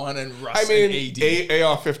about Braun and Russ and AD.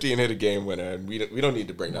 AR-15 hit a game winner, and we don't need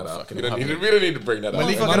to bring that up. We don't need to bring that up.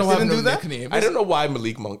 Malik Monk didn't do that? I don't know why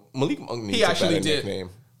Malik Monk needs a better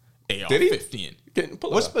nickname. AR-15. Did he?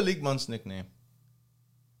 What's Malik Monk's nickname?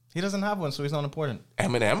 He doesn't have one, so he's not important.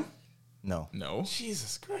 Eminem? No.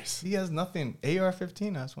 Jesus Christ. He has nothing.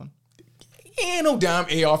 AR-15 has one. Ain't no damn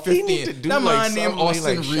AR-15. That man named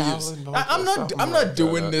Austin Reeves. I'm not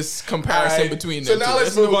doing this comparison between them. So now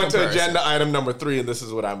let's move on to agenda item number 3, and this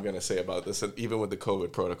is what I'm going to say about this, and even with the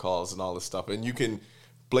COVID protocols and all this stuff. And you can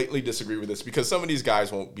blatantly disagree with this because some of these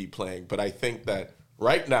guys won't be playing, but I think that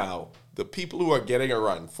right now, the people who are getting a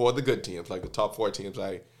run for the good teams, like the top 4 teams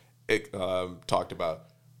I talked about,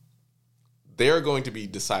 they're going to be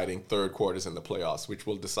deciding third quarters in the playoffs, which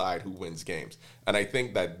will decide who wins games. And I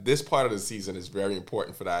think that this part of the season is very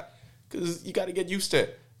important for that because you got to get used to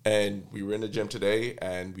it. And we were in the gym today,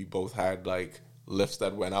 and we both had like lifts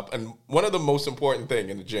that went up. And one of the most important thing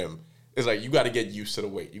in the gym is like you got to get used to the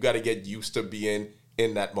weight. You got to get used to being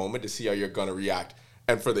in that moment to see how you're going to react.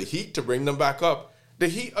 And for the Heat to bring them back up, the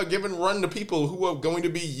Heat are giving run to people who are going to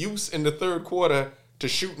be used in the third quarter to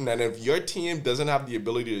shooting. And if your team doesn't have the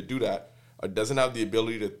ability to do that, or doesn't have the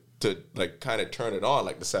ability to like kind of turn it on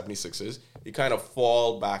like the 76ers, you kind of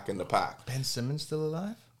fall back in the pack. Ben Simmons still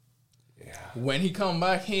alive? Yeah. When he come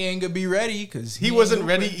back, he ain't gonna be ready because He wasn't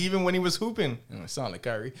ready even when he was hooping. It sound like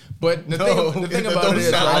Kyrie. But the No, thing it about don't it is,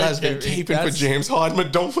 sound right, like Has been taping for James Harden,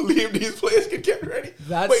 but don't believe these players can get ready.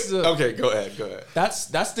 Okay, go ahead.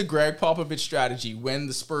 That's the Greg Popovich strategy. When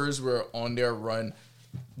the Spurs were on their run,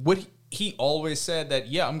 what he always said that,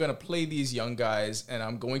 yeah, I'm going to play these young guys and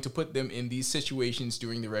I'm going to put them in these situations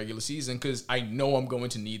during the regular season because I know I'm going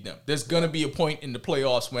to need them. There's going to be a point in the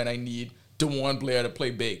playoffs when I need DeJuan Blair to play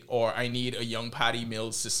big, or I need a young Patty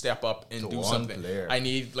Mills to step up and do something. Blair. I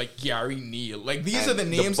need like Gary Neal. Like these are the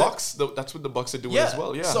names. The Bucks, that's what the Bucks are doing as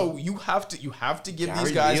well. Yeah. So you have to give Gary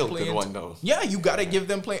these guys Neal playing. one, though. Yeah, you got to give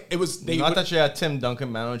them play. It was that you had Tim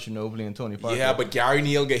Duncan, Manu Ginobili, and Tony Parker. Yeah, but Gary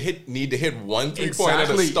Neal need to hit one 3-pointer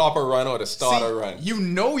to stop a run or to start a run. You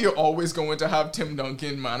know you're always going to have Tim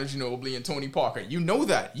Duncan, Manu Ginobili, and Tony Parker. You know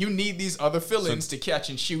that. You need these other fill-ins to catch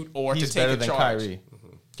and shoot or to take a charge. He's better than Kyrie. Mm-hmm.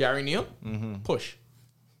 Gary Neal? Mm-hmm. Push.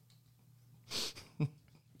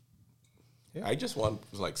 Yeah. I just want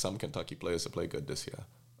like some Kentucky players to play good this year.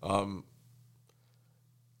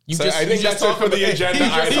 I think that's it for the agenda. He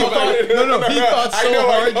thought so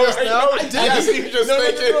hard just now. I did. Yes, he was just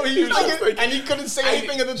thinking. And he couldn't say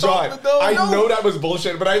anything at the top of the door. I know that was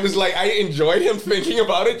bullshit, but I was like, I enjoyed him thinking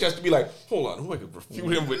about it just to be like, hold on, who I could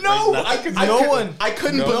refute him with? I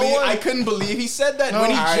couldn't believe he said that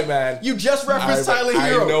when you just referenced Tyler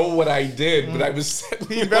Hero. I know what I did, but I was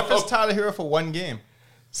he referenced Tyler Hero for one game.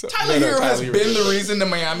 Tyler Hero has been the reason the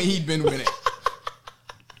Miami Heat been winning.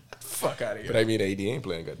 Fuck out of here. But I mean, AD ain't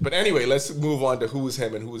playing good. But anyway, let's move on to who's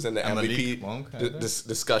him and who's in the MVP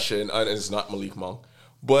discussion. It's not Malik Monk.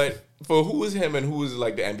 But for who is him and who is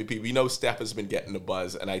like the MVP, we know Steph has been getting the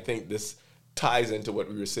buzz. And I think this ties into what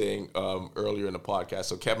we were saying earlier in the podcast.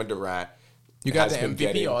 So Kevin Durant. You got the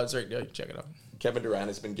MVP odds right there. Check it out. Kevin Durant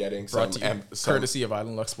has been getting some courtesy of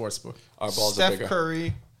Island Lux Sportsbook. Our balls Steph are bigger.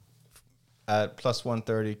 Curry at plus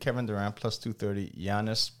 130. Kevin Durant plus 230.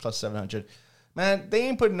 Giannis plus 700. Man, they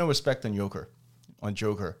ain't putting no respect on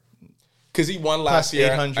Joker. Because he won last year,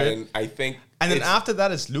 and I think... And then after that,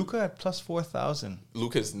 it's Luka at plus 4,000.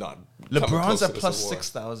 Luka's not. LeBron's at plus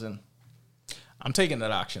 6,000. I'm taking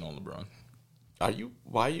that action on LeBron.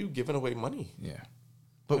 Why are you giving away money? Yeah.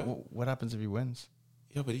 But what happens if he wins?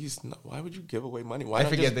 Yeah, but he's not... Why would you give away money? Why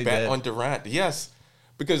not just bet on Durant? Yes.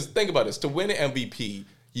 Because think about this. To win an MVP,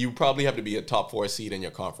 you probably have to be a top 4 seed in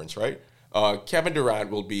your conference, right? Kevin Durant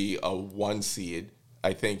will be a 1 seed,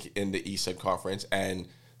 I think, in the Eastern Conference, and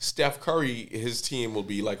Steph Curry, his team will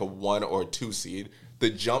be like a 1 or 2 seed. The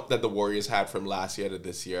jump that the Warriors had from last year to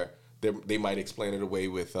this year, they might explain it away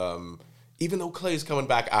with, even though Klay is coming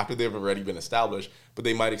back after they've already been established, but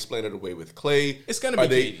they might explain it away with Klay. It's going to be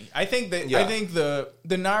KD. I think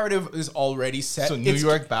the narrative is already set. So New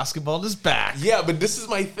York basketball is back. Yeah, but this is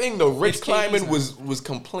my thing, though. Rich Kleiman was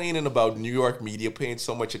complaining about New York media paying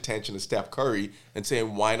so much attention to Steph Curry and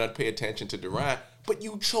saying, why not pay attention to Durant? But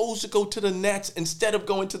you chose to go to the Nets instead of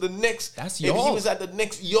going to the Knicks. That's y'all. If he was at the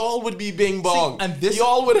Knicks, y'all would be bing bong.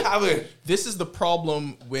 Y'all would have it. This is the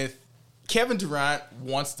problem with Kevin Durant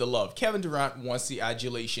wants the love. Kevin Durant wants the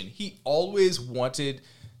adulation. He always wanted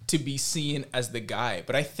to be seen as the guy.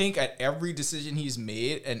 But I think at every decision he's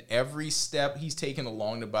made and every step he's taken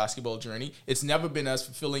along the basketball journey, it's never been as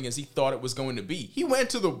fulfilling as he thought it was going to be. He went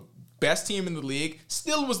to the best team in the league,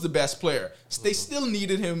 still was the best player. They still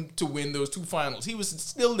needed him to win those 2 finals. He was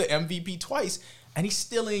still the MVP twice, and he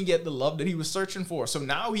still didn't get the love that he was searching for. So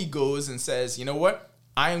now he goes and says, you know what?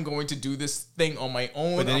 I am going to do this thing on my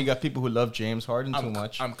own. But then you got people who love James Harden too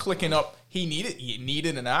much. I'm clicking up. He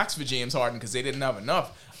needed an axe for James Harden because they didn't have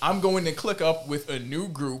enough. I'm going to click up with a new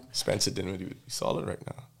group. Spencer Dinwiddie is solid right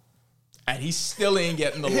now. And he still ain't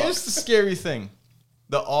getting the love. Here's the scary thing.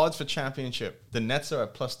 The odds for championship. The Nets are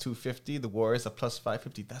at plus 250. The Warriors are plus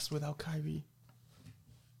 550. That's without Kyrie.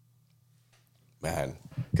 Man,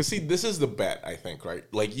 because see, this is the bet, I think, right?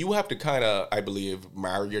 Like, you have to kind of, I believe,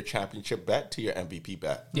 marry your championship bet to your MVP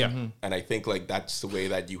bet. Yeah. And I think, like, that's the way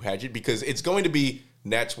that you hedge it, because it's going to be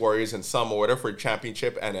Nets, Warriors in some order for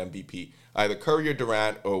championship and MVP. Either Curry or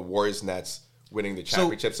Durant or Warriors, Nets winning the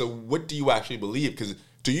championship. So what do you actually believe? Because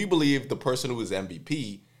do you believe the person who is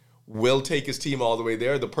MVP will take his team all the way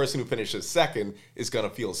there? The person who finishes second is going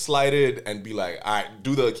to feel slighted and be like, all right,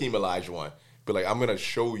 do the Hakeem Olajuwon. But like, I'm going to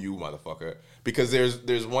show you, motherfucker. Because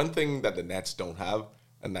there's one thing that the Nets don't have,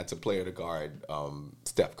 and that's a player to guard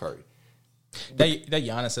Steph Curry. That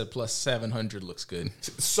Giannis at plus 700 looks good.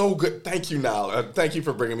 So good. Thank you, Nal. Thank you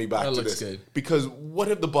for bringing me back to this. Good. Because what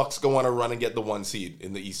if the Bucks go on a run and get the 1 seed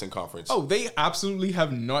in the Eastern Conference? Oh, they absolutely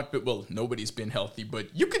have not been. Well, nobody's been healthy,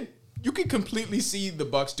 but you could completely see the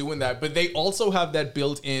Bucks doing that. But they also have that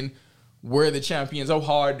built in. We're the champions. How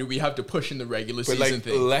hard do we have to push in the regular season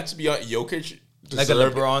thing? Let's be honest, Jokic like a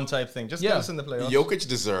LeBron type thing. Just get us in the playoffs. Jokic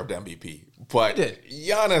deserved MVP, but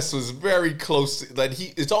Giannis was very close.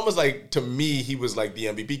 It's almost like, to me, he was like the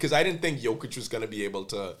MVP, because I didn't think Jokic was going to be able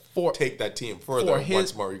to take that team further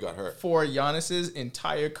once Murray got hurt. For Giannis's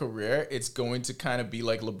entire career, it's going to kind of be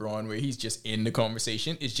like LeBron, where he's just in the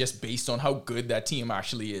conversation. It's just based on how good that team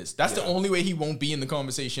actually is. That's the only way he won't be in the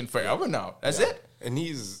conversation forever now. That's it. And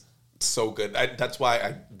he's so good. That's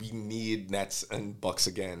why we need Nets and Bucks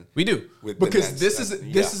again. We do, because this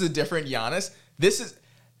is a different Giannis.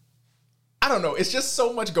 I don't know. It's just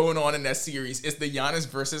so much going on in that series. It's the Giannis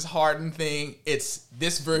versus Harden thing. It's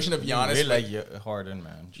this version of Giannis. You really like Harden,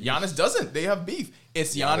 man. Jeez. Giannis doesn't. They have beef.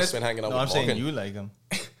 It's Giannis been hanging out with I'm Morgan. saying you like him.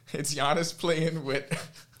 It's Giannis playing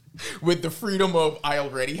with the freedom of, I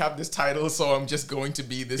already have this title, so I'm just going to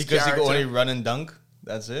be this because character. He can only run and dunk.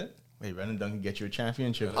 That's it. Wait, run and dunk can get you a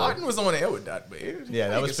championship. Harden was on air with that, but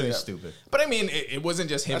that was pretty stupid. But I mean, it wasn't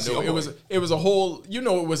just him. Though. It was a whole. It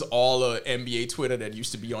was all NBA Twitter that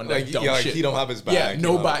used to be on that dumb shit. He don't have his bag. Yeah,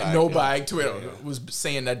 no bag. Twitter was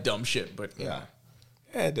saying that dumb shit. But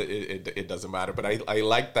it doesn't matter. But I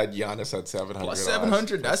like that Giannis at 700. Plus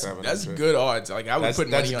 700. That's good odds. Like, I would put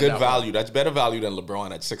money on good that value. One. That's better value than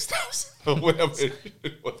LeBron at 6,000. Whatever.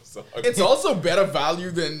 It's also better value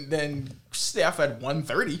than Steph at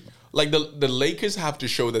 130. Like, the Lakers have to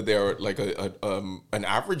show that they're like an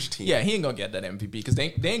average team. Yeah, he ain't gonna get that MVP because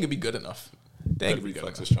they ain't gonna be good enough. They ain't gonna be good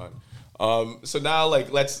enough. Sean. So now,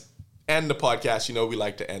 like, let's end the podcast. We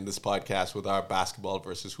like to end this podcast with our basketball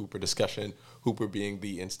versus Hooper discussion. Hooper being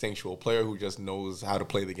the instinctual player who just knows how to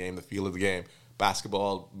play the game, the feel of the game.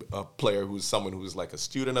 Basketball, a player who's someone who's like a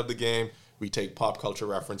student of the game. We take pop culture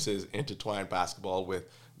references, intertwine basketball with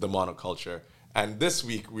the monoculture. And this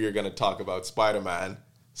week we are going to talk about Spider-Man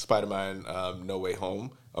No Way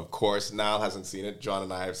Home. Of course, Niall hasn't seen it. John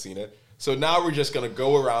and I have seen it. So now we're just going to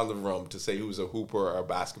go around the room to say who's a hooper or a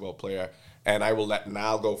basketball player. And I will let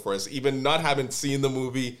Niall go first. Even not having seen the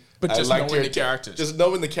movie. But just knowing the characters. Just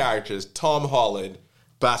knowing the characters. Tom Holland,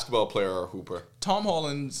 basketball player or hooper? Tom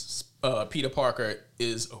Holland's Peter Parker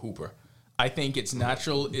is a hooper. I think it's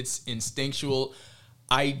natural. It's instinctual.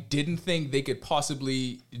 I didn't think they could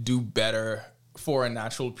possibly do better for a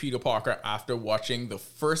natural Peter Parker after watching the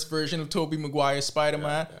first version of Tobey Maguire's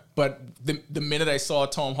Spider-Man. Yeah. But the minute I saw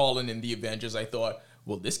Tom Holland in the Avengers, I thought,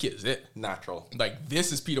 well, this kid is it. Natural. Like,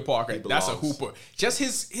 this is Peter Parker. That's a hooper. Just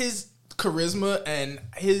his charisma and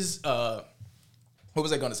his, what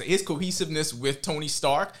was I going to say? His cohesiveness with Tony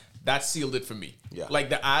Stark, that sealed it for me. Yeah. Like,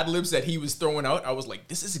 the ad-libs that he was throwing out, I was like,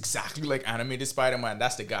 this is exactly like animated Spider-Man.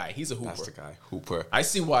 That's the guy. He's a hooper. That's the guy. Hooper. I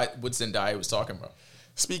see what Zendaya was talking about.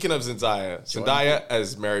 Speaking of Zendaya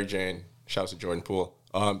as Mary Jane, shouts to Jordan Poole.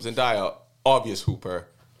 Zendaya, obvious hooper,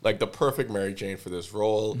 like the perfect Mary Jane for this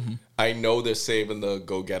role. Mm-hmm. I know they're saving the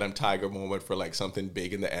go get him Tiger moment for like something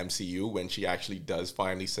big in the MCU when she actually does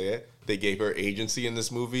finally say it. They gave her agency in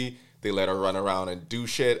this movie. They let her run around and do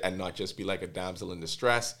shit and not just be like a damsel in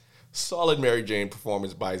distress. Solid Mary Jane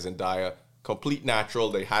performance by Zendaya. Complete natural.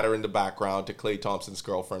 They had her in the background to Klay Thompson's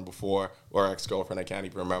girlfriend before, or ex-girlfriend, I can't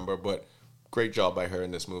even remember, but great job by her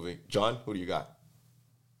in this movie. John, who do you got?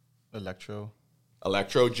 Electro,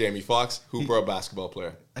 Jamie Foxx, hooper, a basketball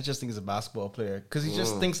player. I just think he's a basketball player because he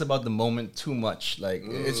just thinks about the moment too much. Like,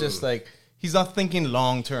 it's just like he's not thinking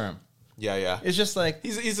long term. Yeah. It's just like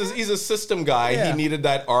he's a system guy. Yeah. He needed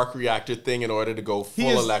that arc reactor thing in order to go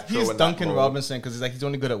full Electro. He's Duncan Robinson because he's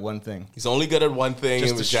only good at one thing. He's only good at one thing.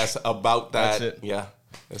 It was just about that. That's it. Yeah,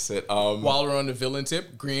 that's it. While we're on the villain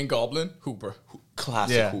tip, Green Goblin, hooper.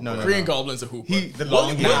 Classic hooper. No. Green Goblin's a hooper.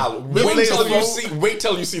 Wait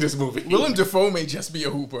till you see this movie. Willem Dafoe may just be a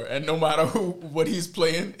hooper, and no matter what he's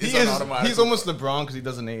playing, it's automatic. He's almost LeBron because he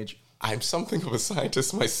doesn't age. I'm something of a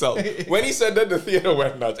scientist myself. When he said that, the theater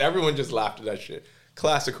went nuts. Everyone just laughed at that shit.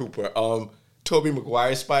 Classic Hooper. Tobey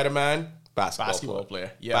Maguire Spider-Man, basketball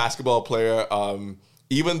player. Yeah. Basketball player.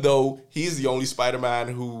 Even though he's the only Spider-Man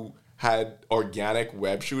who had organic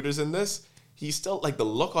web shooters in this, he's still, like, the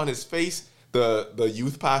look on his face, the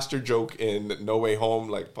youth pastor joke in No Way Home,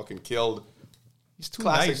 like, fucking killed. He's too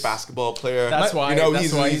classic nice. Basketball player. That's why,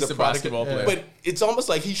 he's a basketball player. But it's almost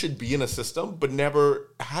like he should be in a system, but never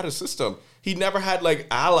had a system. He never had, like,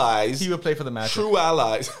 allies. He would play for the Magic. True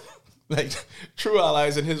allies. Like, true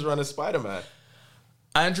allies in his run as Spider-Man.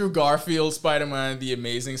 Andrew Garfield Spider-Man, the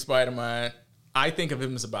Amazing Spider-Man. I think of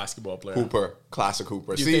him as a basketball player. Hooper, classic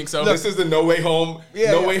Hooper. You think so? This is the No Way Home.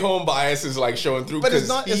 No Way Home bias is like showing through. But it's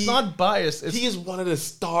not biased. He is one of the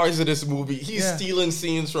stars of this movie. He's stealing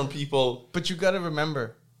scenes from people. But you got to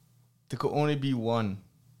remember, there could only be one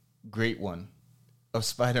great one of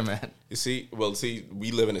Spider-Man. You see,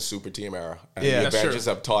 we live in a super team era, and the Avengers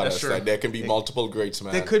have taught us that there can be multiple greats,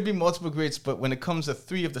 man. There could be multiple greats, but when it comes to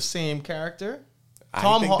three of the same character.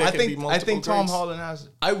 I think Tom Holland has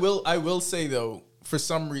it. I will say though, for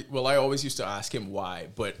some reason, I always used to ask him why,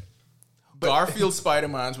 but Garfield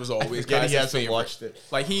Spider-Man's was always guys' favorite. Watched it.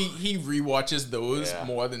 Like he rewatches those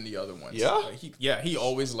more than the other ones. Yeah, like, he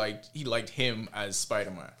always liked him as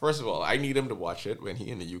Spider-Man. First of all, I need him to watch it when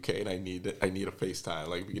he in the UK, and I need a FaceTime.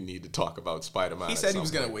 Like we need to talk about Spider-Man. He said he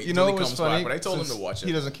was gonna wait until he comes back, but I told him to watch it.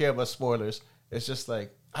 He doesn't care about spoilers. It's just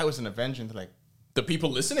like I was an Avenger, and like. The people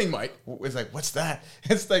listening might. It's like, what's that?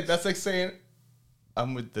 It's like, that's like saying,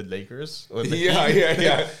 I'm with the Lakers. Or the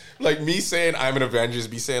yeah. Like me saying I'm an Avengers,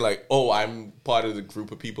 be saying like, oh, I'm part of the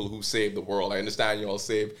group of people who saved the world. I understand you all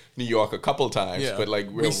saved New York a couple times, but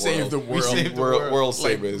like we saved the world. We saved the world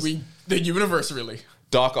savers. Like the universe, really.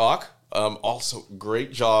 Doc Ock, also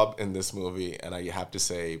great job in this movie, and I have to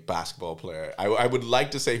say basketball player. I would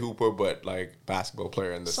like to say Hooper, but like basketball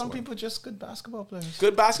player in this one. Some people just good basketball players.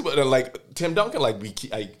 Good basketball, and like Tim Duncan.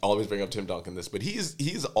 I always bring up Tim Duncan in this, but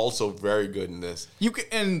he's also very good in this. You can,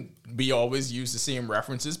 and we always use the same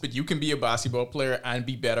references, but you can be a basketball player and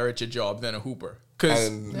be better at your job than a hooper.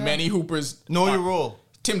 Because many hoopers know your role.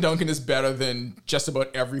 Tim Duncan is better than just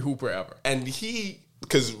about every hooper ever, and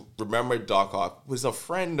because remember, Doc Ock was a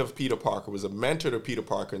friend of Peter Parker, was a mentor to Peter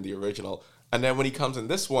Parker in the original. And then when he comes in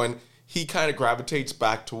this one, he kind of gravitates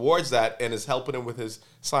back towards that and is helping him with his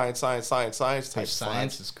science type stuff.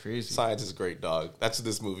 Science is crazy. Science is great, dog. That's what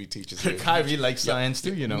this movie teaches you. Kyrie likes science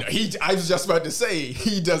too, you know. I was just about to say,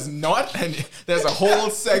 he does not. And there's a whole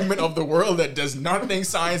segment of the world that does not think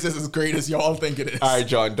science is as great as y'all think it is. All right,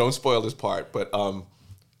 John, don't spoil this part. But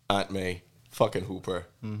Aunt May. Fucking Hooper.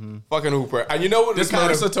 Mm-hmm. Fucking Hooper. And you know what? This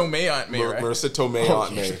Marissa Tomei Aunt May, right? Marissa Tomei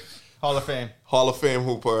Aunt May. Hall of Fame. Hall of Fame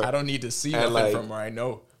Hooper. I don't need to see nothing from her. I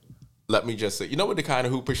know. Let me just say, you know what the kind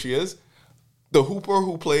of Hooper she is? The Hooper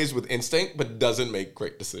who plays with instinct but doesn't make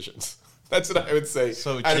great decisions. That's what I would say.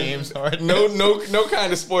 So James Harden. No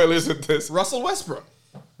kind of spoilers with this. Russell Westbrook.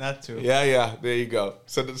 That too. Yeah. There you go.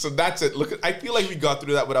 So that's it. Look, I feel like we got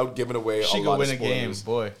through that without giving away a lot of spoilers. She could win a game,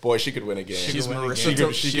 boy. She could win a game. She's Marissa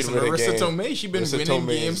Tomei. She's been winning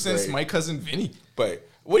games since My Cousin Vinny. But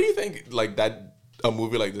what do you think? Like that. A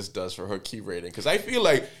movie like this does for her key rating, because I feel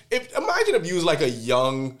like imagine if you was like a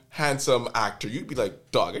young handsome actor, you'd be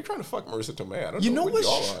like, dog, I'm trying to fuck Marissa Tomei. I don't know. You know what's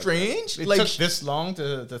strange? It took this long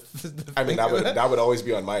to I mean, that would always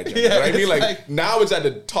be on my agenda. But I mean, like now it's at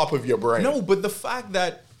the top of your brain. No, but the fact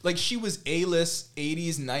that like she was A-list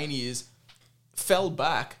 80s, 90s, fell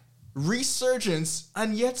back, resurgence,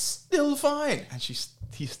 and yet still fine. And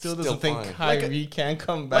he still doesn't think Kyrie can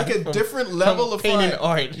come back. Like a different level of painting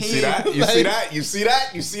art. You see that? You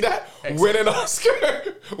see that? Win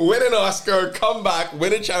an Oscar, come back,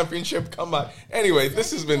 win a championship, come back. Anyway,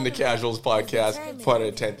 this has been the Casuals Podcast, part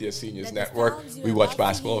of the 10th Year Seniors Network. We watch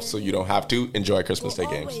basketball so you don't have to. Enjoy Christmas Day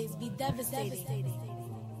games. Be devastating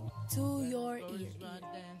to your ears.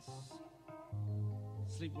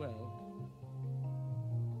 Sleep well.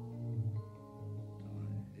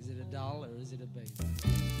 Is it a doll or is it a baby?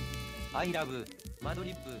 I love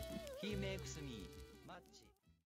Madlib. He makes me